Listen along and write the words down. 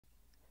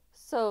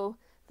So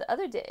the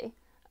other day,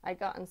 I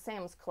got in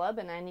Sam's Club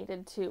and I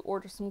needed to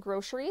order some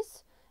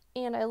groceries,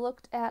 and I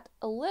looked at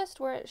a list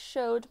where it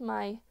showed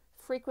my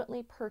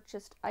frequently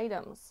purchased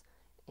items,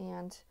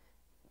 and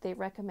they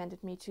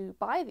recommended me to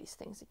buy these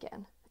things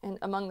again. And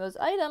among those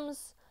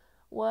items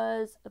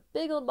was a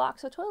big old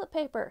box of toilet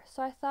paper.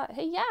 So I thought,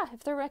 hey, yeah,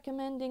 if they're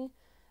recommending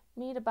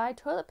me to buy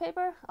toilet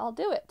paper, I'll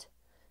do it.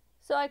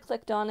 So I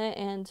clicked on it,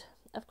 and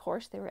of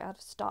course they were out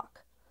of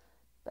stock.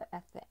 But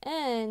at the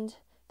end,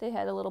 they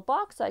had a little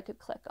box I could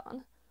click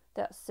on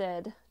that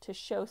said to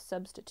show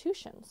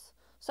substitutions.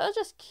 So I was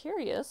just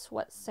curious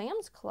what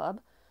Sam's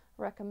Club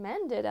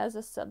recommended as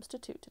a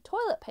substitute to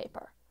toilet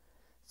paper.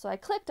 So I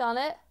clicked on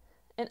it,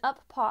 and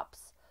up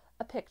pops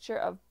a picture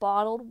of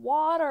bottled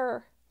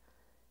water.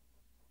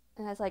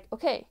 And I was like,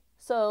 okay,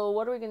 so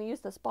what are we going to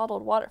use this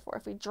bottled water for?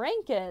 If we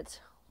drink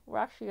it, we're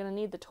actually going to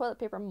need the toilet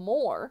paper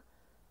more.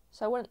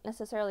 So I wouldn't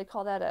necessarily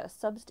call that a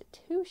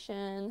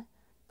substitution.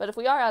 But if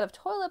we are out of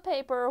toilet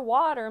paper,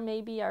 water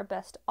may be our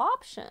best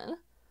option.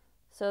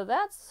 So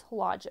that's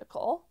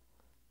logical.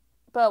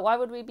 But why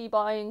would we be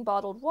buying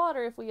bottled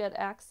water if we had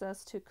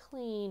access to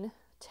clean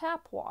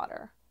tap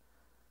water?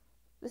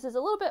 This is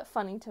a little bit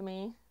funny to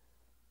me.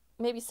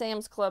 Maybe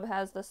Sam's Club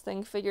has this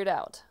thing figured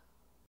out.